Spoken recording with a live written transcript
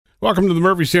Welcome to the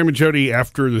Murphy, Sam, and Jody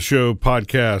After the Show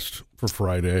podcast for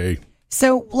Friday.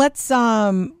 So let's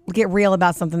get real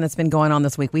about something that's been going on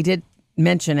this week. We did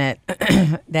mention it,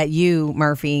 that you,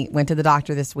 Murphy, went to the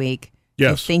doctor this week. Yes.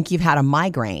 You think you've had a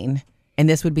migraine, and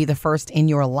this would be the first in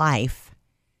your life.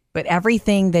 But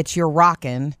everything that you're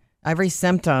rocking, every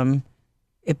symptom,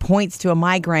 it points to a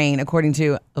migraine according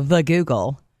to the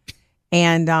Google.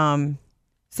 And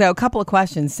so a couple of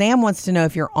questions. Sam wants to know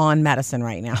if you're on medicine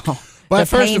right now. Well,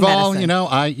 first of all,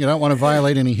 medicine. you don't want to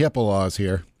violate any HIPAA laws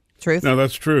here. Truth? No,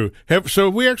 that's true. So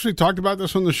we actually talked about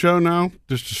this on the show now,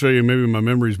 just to show you maybe my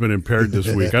memory's been impaired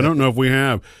this week. I don't know if we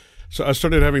have. So I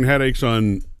started having headaches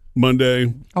on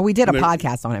Monday. Oh, we did a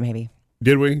podcast on it, maybe.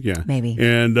 Did we? Yeah. Maybe.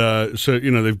 And so,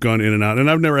 they've gone in and out. And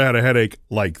I've never had a headache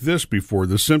like this before.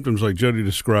 The symptoms, like Jody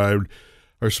described,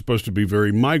 are supposed to be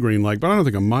very migraine-like, but I don't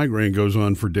think a migraine goes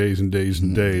on for days and days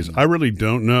and days. I really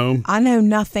don't know. I know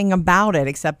nothing about it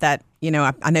except that,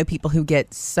 I know people who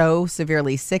get so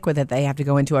severely sick with it, they have to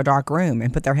go into a dark room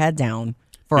and put their head down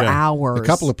for hours. A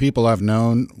couple of people I've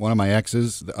known, one of my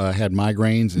exes had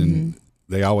migraines, and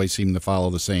they always seem to follow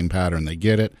the same pattern. They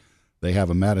get it. They have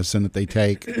a medicine that they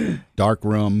take, dark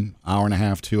room, hour and a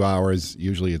half, 2 hours.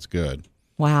 Usually it's good.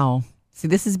 Wow. See,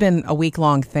 this has been a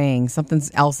week-long thing. Something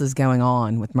else is going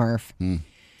on with Murph.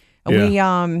 We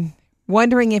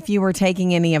wondering if you were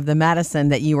taking any of the medicine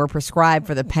that you were prescribed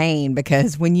for the pain,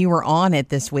 because when you were on it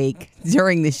this week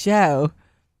during the show,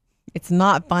 it's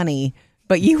not funny,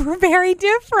 but you were very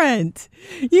different.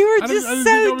 You were just I didn't so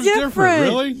think I was different.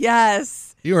 Really?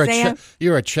 Yes. You're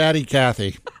a chatty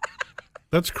Cathy.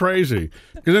 That's crazy.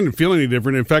 Because I didn't feel any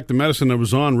different. In fact, the medicine I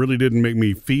was on really didn't make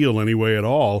me feel any way at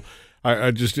all.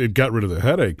 It got rid of the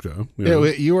headache, though.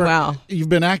 You've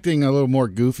been acting a little more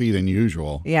goofy than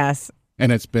usual. Yes.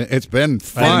 And it's been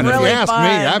fun. Really if you ask fun. me,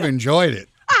 I've enjoyed it.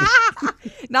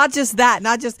 Not just that,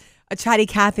 not just a chatty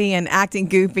Cathy and acting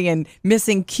goofy and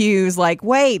missing cues, like,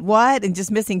 wait, what? And just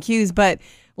missing cues, but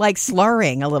like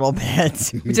slurring a little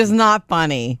bit, which is not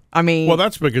funny. I mean, well,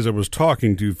 that's because I was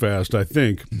talking too fast, I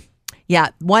think. Yeah.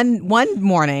 One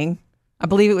morning, I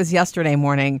believe it was yesterday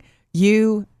morning,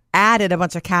 you added a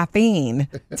bunch of caffeine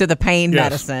to the pain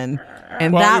medicine.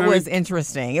 And that was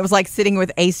interesting. It was like sitting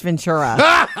with Ace Ventura.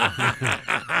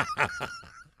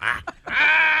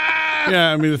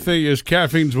 Yeah, I mean, the thing is,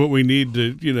 caffeine's what we need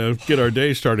to, get our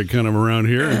day started kind of around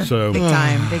here. And so, big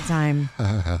time.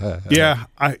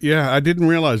 I didn't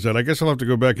realize that. I guess I'll have to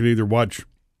go back and either watch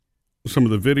some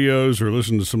of the videos or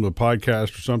listen to some of the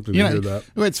podcasts or something to hear that.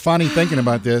 What's funny thinking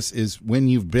about this is when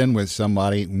you've been with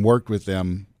somebody and worked with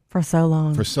them for so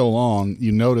long,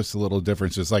 you notice the little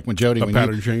differences. Like when Jody,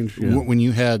 change. When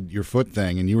you had your foot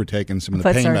thing and you were taking some of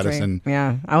the pain medicine.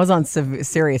 Yeah, I was on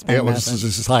serious pain medicine. It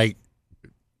was just like,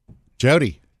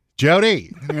 Jody.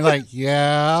 And you're like,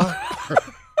 yeah.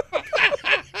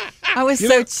 I was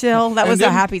so chill. That was a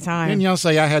happy time. And you'll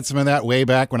say I had some of that way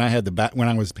back when I had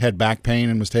had back pain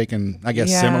and was taking, I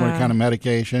guess, similar kind of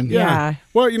medication. Yeah.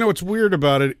 Well, what's weird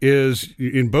about it is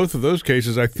in both of those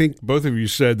cases, I think both of you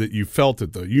said that you felt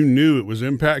it, though. You knew it was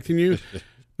impacting you.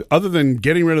 Other than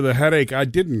getting rid of the headache, I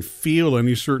didn't feel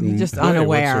any certain just way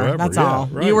unaware. whatsoever. That's all.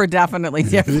 Right. You were definitely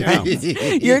different.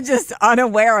 You're just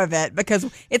unaware of it, because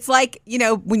it's like,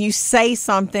 when you say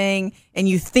something and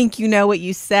you think you know what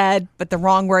you said, but the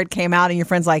wrong word came out and your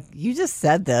friend's like, you just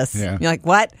said this. Yeah. You're like,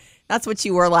 what? That's what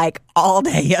you were like all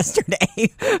day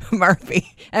yesterday, Murphy,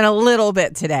 and a little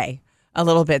bit today.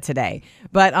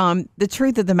 But the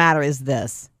truth of the matter is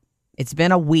this. It's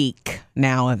been a week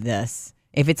now of this.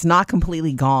 If it's not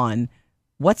completely gone,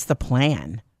 what's the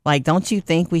plan? Like, don't you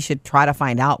think we should try to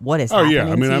find out what is happening?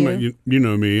 I mean, to you? you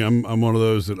know me. I'm one of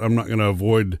those that I'm not going to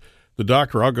avoid the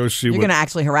doctor. I'll go see. You're going to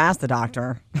actually harass the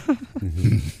doctor.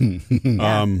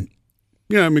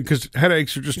 Because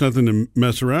headaches are just nothing to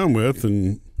mess around with,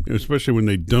 and especially when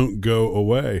they don't go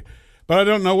away. But I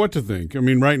don't know what to think. I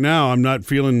mean, right now I'm not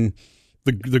feeling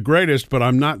the greatest, but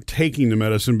I'm not taking the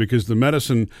medicine because the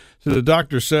medicine. So the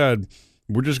doctor said,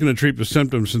 we're just going to treat the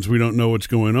symptoms since we don't know what's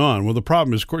going on. Well, the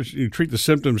problem is, of course, you treat the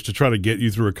symptoms to try to get you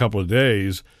through a couple of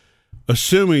days,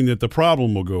 assuming that the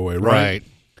problem will go away, right?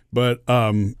 But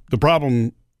the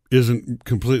problem isn't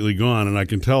completely gone, and I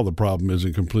can tell the problem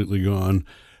isn't completely gone.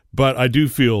 But I do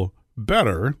feel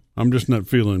better. I'm just not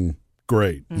feeling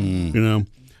great,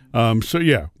 So,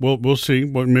 yeah, we'll see.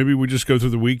 Well, maybe we just go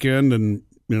through the weekend, and,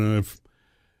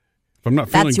 if I'm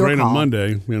not feeling great on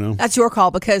Monday, That's your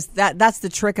call, because that's the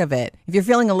trick of it. If you're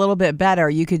feeling a little bit better,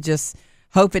 you could just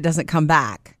hope it doesn't come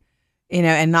back,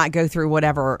 and not go through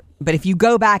whatever. But if you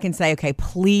go back and say, okay,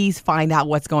 please find out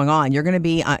what's going on, you're going to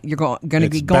be going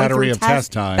through battery of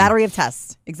test time. Battery of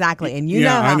tests, exactly. And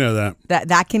I know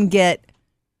that can get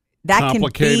that can be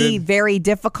complicated. very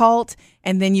difficult,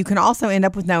 and then you can also end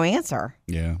up with no answer.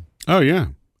 Yeah. Oh yeah,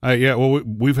 yeah. Well,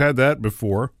 we've had that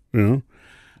before. You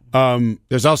know,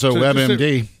 There's also So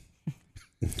WebMD.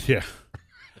 yeah.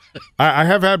 I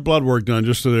have had blood work done,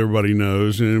 just so that everybody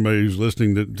knows, and anybody who's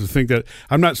listening, to think that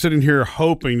I'm not sitting here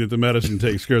hoping that the medicine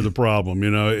takes care of the problem. You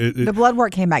know, The blood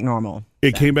work came back normal.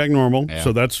 it came back normal, Yeah.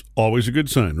 so that's always a good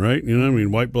sign, right? You know, I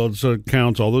mean, white blood cell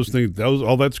counts, all those things,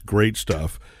 all that's great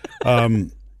stuff.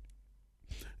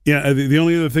 Yeah, the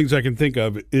only other things I can think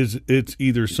of is it's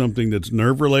either something that's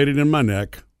nerve related in my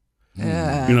neck. You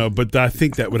know, but I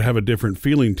think that would have a different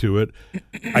feeling to it.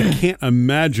 I can't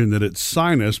imagine that it's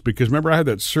sinus, because remember I had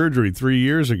that surgery 3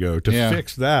 years ago to Yeah.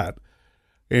 fix that,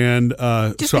 and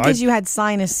Just so because you had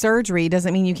sinus surgery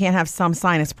doesn't mean you can't have some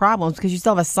sinus problems, because you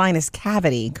still have a sinus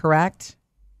cavity, correct?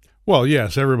 well,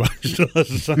 yes, everybody still has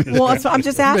a sinus. Well, that's what I'm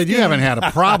just But asking. you haven't had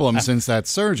a problem since that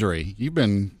surgery. You've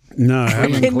been No, I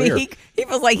haven't. Can clear. he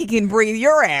feels like he can breathe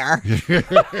your air.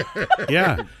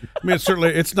 Yeah, I mean,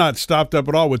 it's not stopped up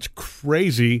at all. What's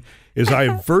crazy is I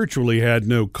virtually had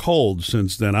no colds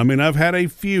since then. I mean, I've had a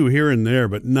few here and there,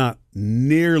 but not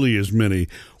nearly as many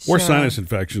or Sure. sinus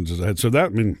infections as I had. So that, I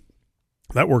mean,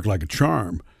 that worked like a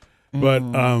charm.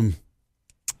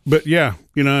 But yeah,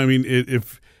 you know, I mean,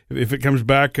 if it comes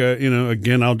back, you know,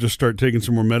 again, I'll just start taking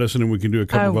some more medicine, and we can do a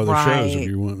couple of other shows if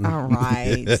you want. All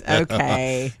right.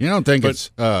 Okay. You don't think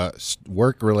it's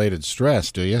work-related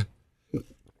stress, do you?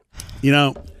 You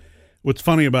know, what's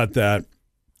funny about that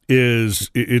is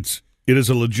it is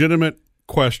a legitimate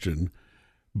question,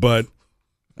 but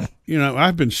you know,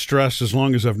 I've been stressed as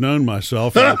long as I've known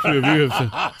myself. And the two of you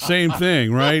have the same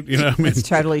thing, right? You know, I mean, It's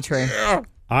totally true.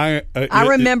 I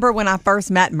remember when I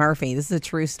first met Murphy. This is a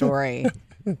true story.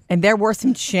 And there were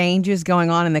some changes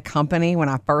going on in the company when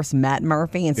I first met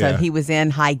Murphy, and so Yeah. he was in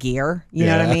high gear. You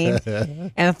know what I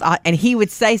mean? And he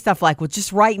would say stuff like, "Well,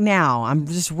 just right now, I'm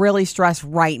just really stressed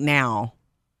right now."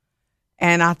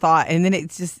 And I thought, and then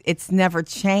it's never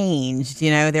changed.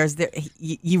 You know,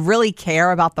 you really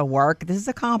care about the work. This is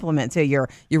a compliment too. You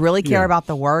really care Yeah. about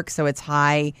the work, so it's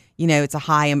high. You know, it's a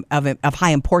high of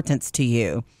high importance to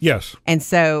you. yes, And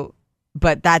so,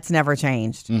 but that's never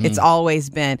changed. It's always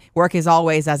been, work is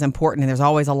always as important, and there's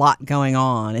always a lot going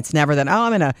on. It's never that, oh,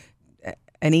 I'm in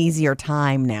an easier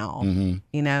time now.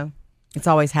 You know, it's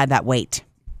always had that weight.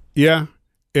 yeah.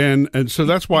 And so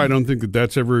that's why I don't think that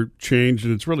that's ever changed.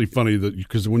 And it's really funny that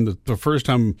because when the first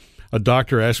time a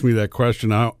doctor asked me that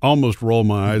question, I almost roll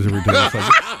my eyes every time.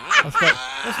 It's like,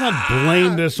 let's not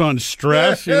blame this on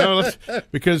stress, you know,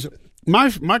 because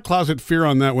my closet fear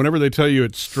on that, whenever they tell you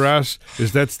it's stress,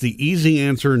 is that's the easy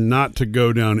answer not to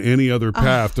go down any other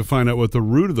path to find out what the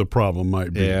root of the problem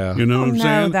might be. Yeah. You know what I'm No,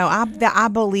 saying? though, I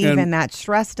believe And- in that.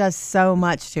 Stress does so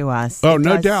much to us. Oh, It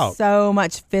no does doubt. So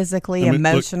much physically, I mean,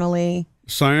 look- emotionally.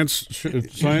 Science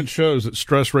shows that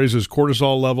stress raises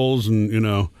cortisol levels, and you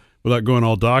know, without going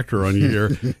all doctor on you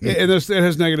here, it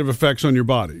has negative effects on your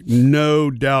body, no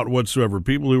doubt whatsoever.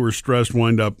 People who are stressed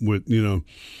wind up with, you know,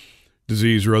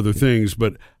 disease or other things,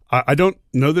 but I don't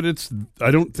know that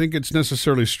I don't think it's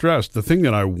necessarily stress. The thing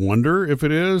that I wonder if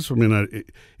it is, I mean,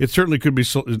 it certainly could be,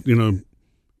 you know,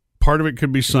 part of it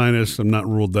could be sinus. I'm not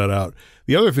ruled that out.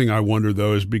 The other thing I wonder,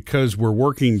 though, is because we're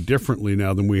working differently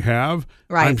now than we have,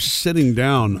 Right. I'm sitting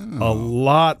down a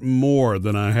lot more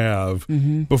than I have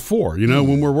before. You know,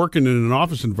 when we're working in an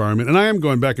office environment, and I am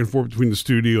going back and forth between the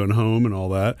studio and home and all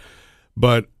that,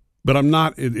 but I'm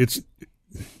not. It's.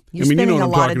 You're I mean, you know spending what a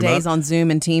I'm lot of talking days about. on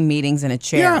Zoom and team meetings in a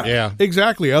chair. Yeah, Yeah.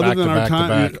 exactly. Other Back than to our back to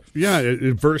time,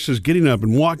 back. versus getting up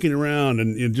and walking around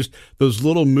and just those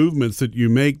little movements that you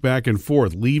make back and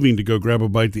forth, leaving to go grab a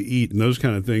bite to eat and those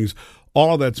kind of things.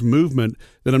 All of that's movement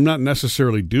that I'm not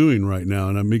necessarily doing right now,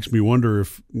 and it makes me wonder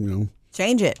if, you know,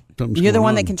 Change it. Something's You're the going one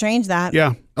on. that can change that.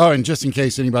 yeah. Oh, and just in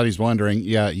case anybody's wondering,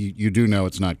 yeah, you do know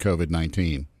it's not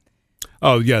COVID-19.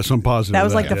 Oh, yes, I'm positive. That of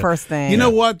was like the yeah. first thing. You know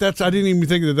what? I didn't even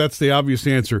think that that's the obvious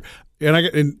answer.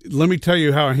 And let me tell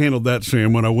you how I handled that,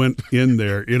 Sam, when I went in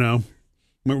there, you know.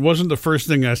 It wasn't the first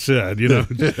thing I said, you know.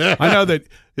 I know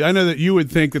that you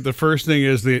would think that the first thing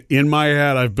is that in my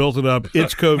head I've built it up.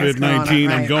 It's COVID-19.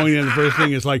 right. I'm going in. The first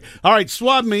thing is like, all right,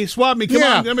 swab me. Come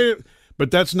Yeah. on. I mean,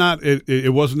 but that's not it.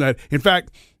 It wasn't that. In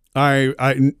fact,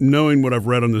 I knowing what I've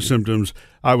read on the symptoms,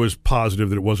 I was positive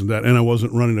that it wasn't that, and I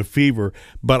wasn't running a fever.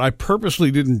 But I purposely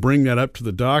didn't bring that up to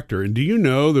the doctor. And do you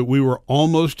know that we were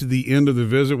almost to the end of the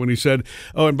visit when he said,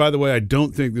 "Oh, and by the way, I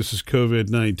don't think this is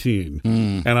COVID-19."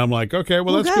 And I'm like, "Okay,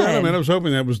 well, that's good. I good. mean, I was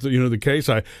hoping that was the case.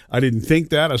 I didn't think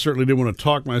that. I certainly didn't want to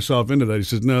talk myself into that." He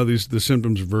says, "No, the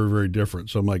symptoms are very, very different."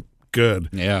 So I'm like, good.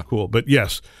 Yeah. Cool. But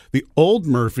yes, the old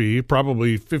Murphy,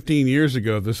 probably 15 years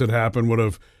ago, if this had happened, would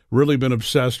have really been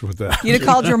obsessed with that. You'd have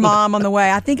called your mom on the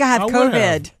way. I think I have would COVID.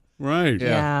 have. Right.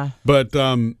 Yeah. But,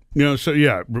 so,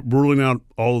 ruling out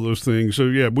all of those things. So,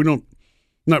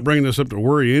 not bringing this up to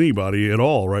worry anybody at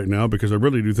all right now because I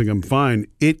really do think I'm fine.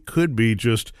 It could be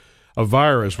just a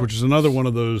virus, which is another one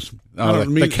of those.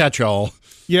 The catch-all.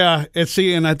 Yeah. This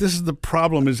is the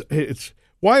problem is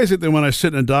why is it that when I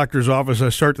sit in a doctor's office, I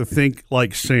start to think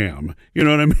like Sam? You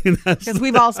know what I mean? Because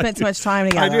we've all spent too much time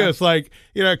together. I do. It's like,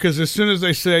 because as soon as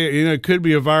they say, it could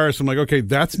be a virus, I'm like, okay,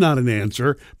 that's not an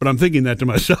answer, but I'm thinking that to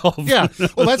myself. Yeah.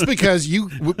 Well, that's because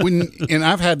and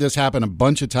I've had this happen a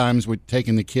bunch of times with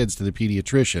taking the kids to the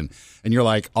pediatrician, and you're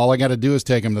like, all I got to do is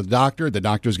take them to the doctor. The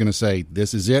doctor's going to say,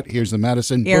 this is it. Here's the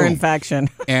medicine. Ear Boom. infection.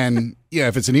 And,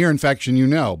 if it's an ear infection,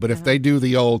 but if they do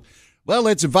the old, well,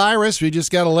 it's a virus. We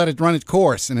just got to let it run its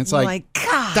course. And it's like,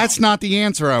 God. That's not the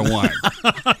answer I want.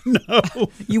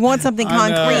 No. You want something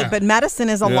concrete, but medicine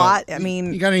is a lot. I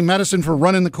mean, you got any medicine for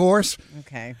running the course?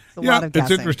 Okay. It's a lot of it's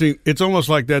guessing. interesting. It's almost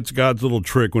like that's God's little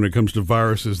trick when it comes to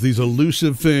viruses. These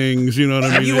elusive things, you know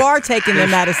what I mean? You are taking the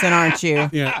medicine, aren't you?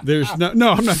 Yeah, there's no,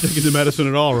 I'm not taking the medicine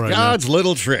at all right God's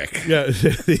little trick. now.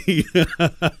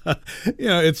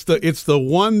 Yeah. It's the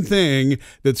one thing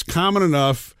that's common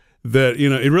enough that,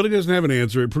 it really doesn't have an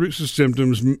answer. It produces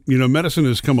symptoms. Medicine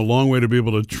has come a long way to be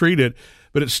able to treat it,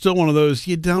 but it's still one of those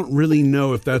you don't really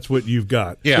know if that's what you've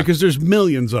got. Yeah. Because there's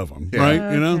millions of them, right?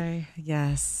 Okay.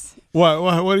 Yes.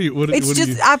 What do you?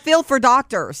 I feel for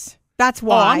doctors. That's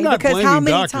why. I'm not because how blaming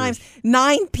many doctors. times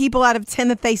 9 people out of 10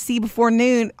 that they see before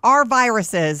noon are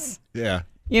viruses. Yeah.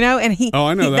 And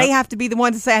I know that. They have to be the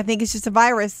one to say, I think it's just a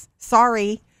virus.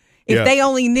 Sorry. If they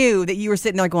only knew that you were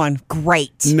sitting there going,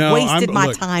 great, wasted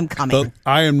my time coming.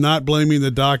 I am not blaming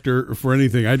the doctor for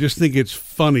anything. I just think it's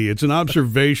funny. It's an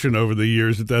observation over the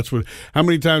years that's what. How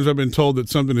many times I've been told that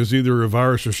something is either a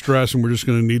virus or stress, and we're just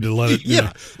going to need to let it.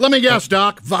 Yeah. Let me guess,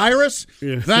 Doc. Virus?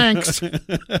 Yeah. Thanks.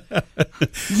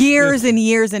 Years and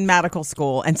years in medical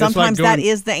school, and sometimes that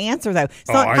is the answer, though.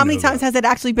 So how many times has it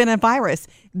actually been a virus?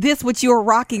 This, what you are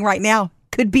rocking right now,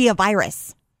 could be a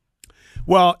virus.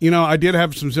 Well, I did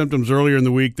have some symptoms earlier in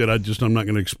the week that I'm not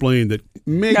going to explain. That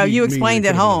maybe no, you explained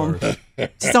at home.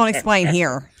 Just don't explain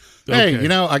here. Okay. Hey,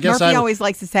 I guess Murphy always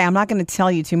likes to say, "I'm not going to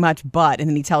tell you too much," and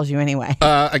then he tells you anyway.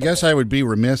 I guess I would be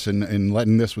remiss in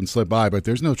letting this one slip by, but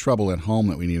there's no trouble at home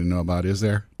that we need to know about, is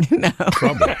there? No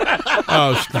trouble.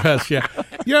 Oh, stress. Yeah,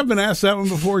 you have been asked that one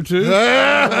before too.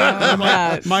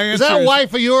 My answer is that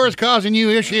wife of yours causing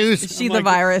you issues? Is she the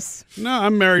virus? No,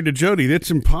 I'm married to Jody. That's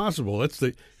impossible.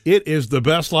 It is the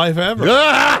best life ever. All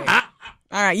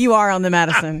right, you are on the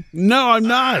medicine. No, I'm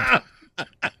not.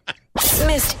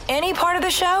 Missed any part of the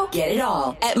show? Get it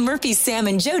all at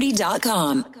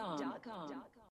murphysamandjody.com.